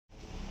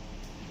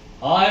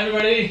Hi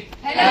everybody.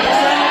 Hello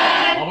sir.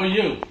 How are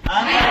you?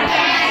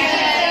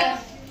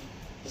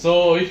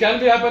 So it can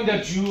be happen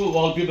that you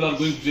all people are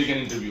going to take an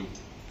interview.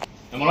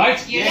 Am I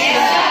right? Yes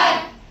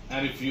sir.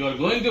 And if you are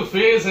going to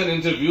face an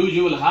interview,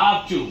 you will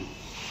have to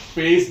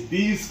face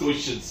these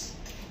questions.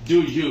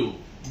 Do you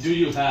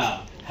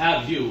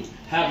have you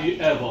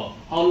ever,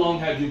 how long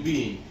have you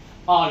been,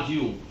 are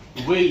you,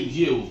 will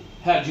you,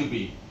 have you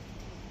been.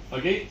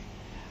 Okay?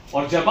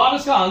 और जब आप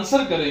इसका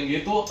answer करेंगे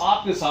तो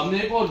आपके सामने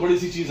एक और बड़ी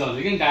सी चीज आ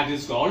जाएगी, that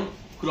is called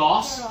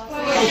cross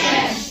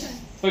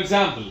questions. For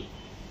example,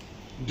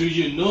 do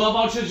you know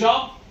about your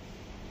job?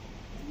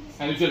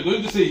 And if you're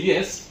going to say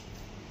yes,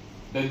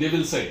 then they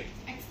will say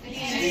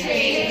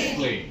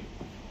explain.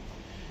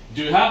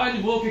 Do you have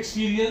any work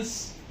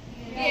experience?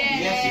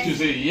 Yes. If you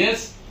say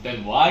yes,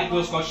 then why?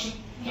 Cross question.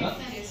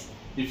 Yes.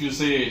 If you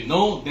say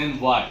no, then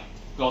why?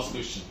 Cross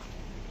question.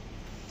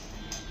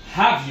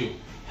 Have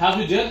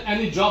you done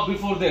any job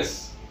before this?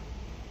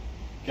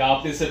 क्या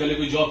आपने इससे पहले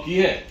कोई job की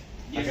है?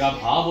 अगर आप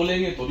हाँ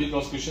बोलेंगे तो भी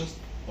क्रॉस क्वेश्चन.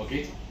 Okay,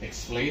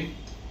 explain.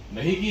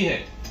 नहीं की है,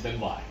 then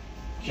why?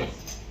 क्यों?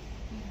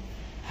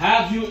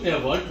 Have you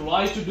ever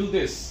tried to do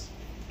this?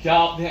 क्या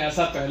आपने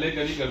ऐसा पहले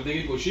कभी करने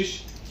की कोशिश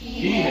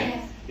की है?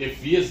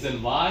 If yes,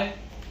 then why?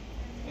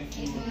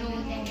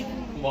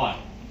 Why?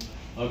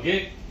 Okay.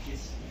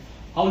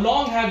 How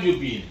long have you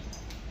been?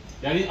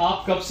 यानी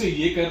आप कब से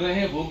ये कर रहे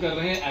हैं, वो कर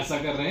रहे हैं, ऐसा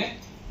कर रहे हैं,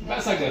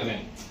 वैसा कर रहे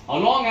हैं. How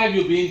long have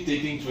you been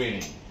taking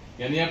training?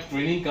 यानी आप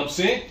ट्रेनिंग कब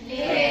से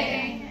ले रहे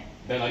हैं?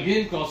 Then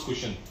again cross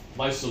question.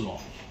 Why so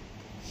long?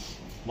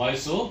 Why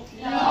so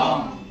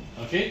long?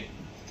 Okay.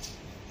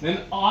 Then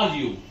are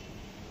you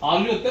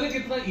लगता है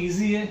कितना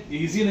इजी है?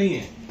 इजी नहीं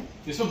है.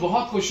 इसमें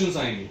बहुत क्वेश्चंस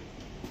आएंगे.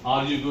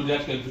 Are you good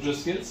at computer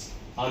skills?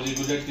 Are you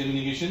good at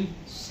communication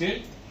skill?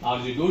 Are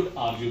you good?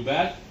 Are you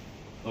bad?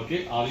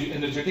 Okay. Are you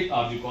energetic?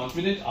 Are you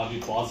confident? Are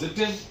you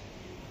positive?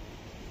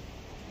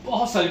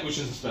 बहुत सारे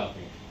questions इस पे आते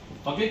हैं.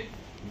 ओके.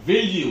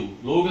 विल यू,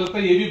 लोगों को लगता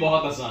है ये भी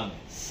बहुत आसान है,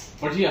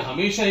 बट ये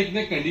हमेशा एक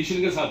ने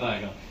कंडीशन के साथ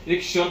आएगा,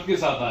 एक शर्त के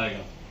साथ आएगा,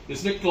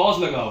 इसमें क्लॉज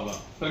लगा होगा.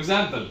 For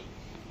example,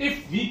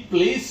 if we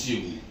place you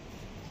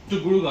to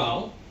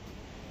Gurgaon,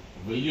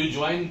 will you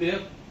join there?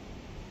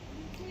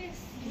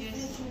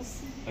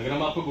 अगर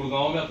हम आपको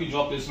गुड़गांव में आपकी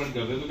जॉब प्लेसमेंट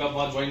कर दे तो क्या आप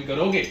वहां ज्वाइन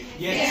करोगे?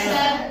 Yes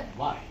sir.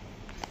 Why?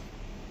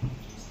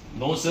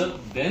 No sir.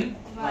 Then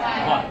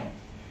why?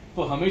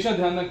 तो हमेशा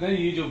ध्यान रखना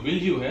है, ये जो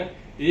विल यू है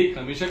एक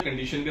हमेशा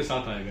कंडीशन के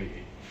साथ आएगा ये.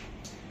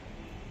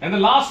 And the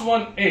last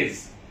one is,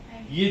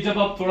 ये जब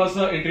आप थोड़ा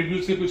सा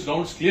इंटरव्यूज के कुछ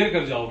राउंड्स क्लियर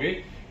कर जाओगे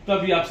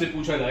तब ये आपसे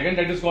पूछा जाएगा,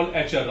 that is called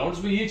HR rounds.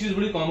 में ये चीज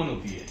बड़ी कॉमन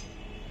होती है.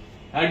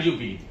 Had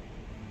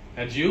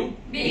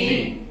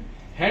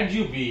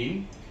you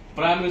been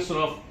prime minister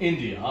of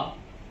India,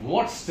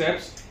 what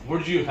steps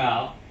would you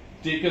have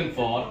taken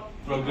for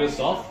progress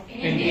of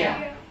India?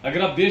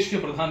 अगर आप देश के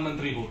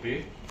प्रधानमंत्री होते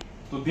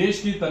तो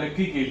देश की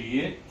तरक्की के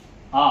लिए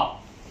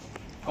आप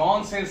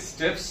कौन से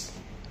स्टेप्स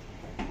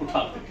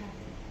उठाते?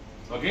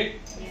 ओके.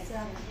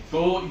 तो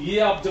ये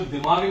आप जब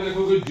दिमाग में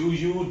रखोगे, do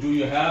you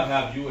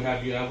have you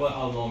ever,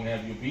 how long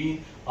have you been,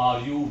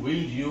 are you,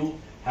 will you,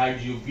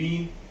 had you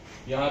been,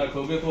 यहां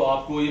रखोगे तो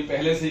आपको ये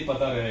पहले से ही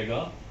पता रहेगा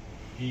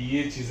कि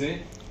ये चीजें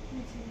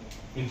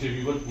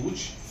इंटरव्यूअर पूछ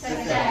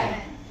सकता है.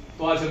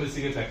 तो आज हम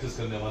इसी के प्रैक्टिस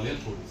करने वाले हैं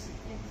थोड़ी सी.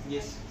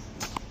 Yes.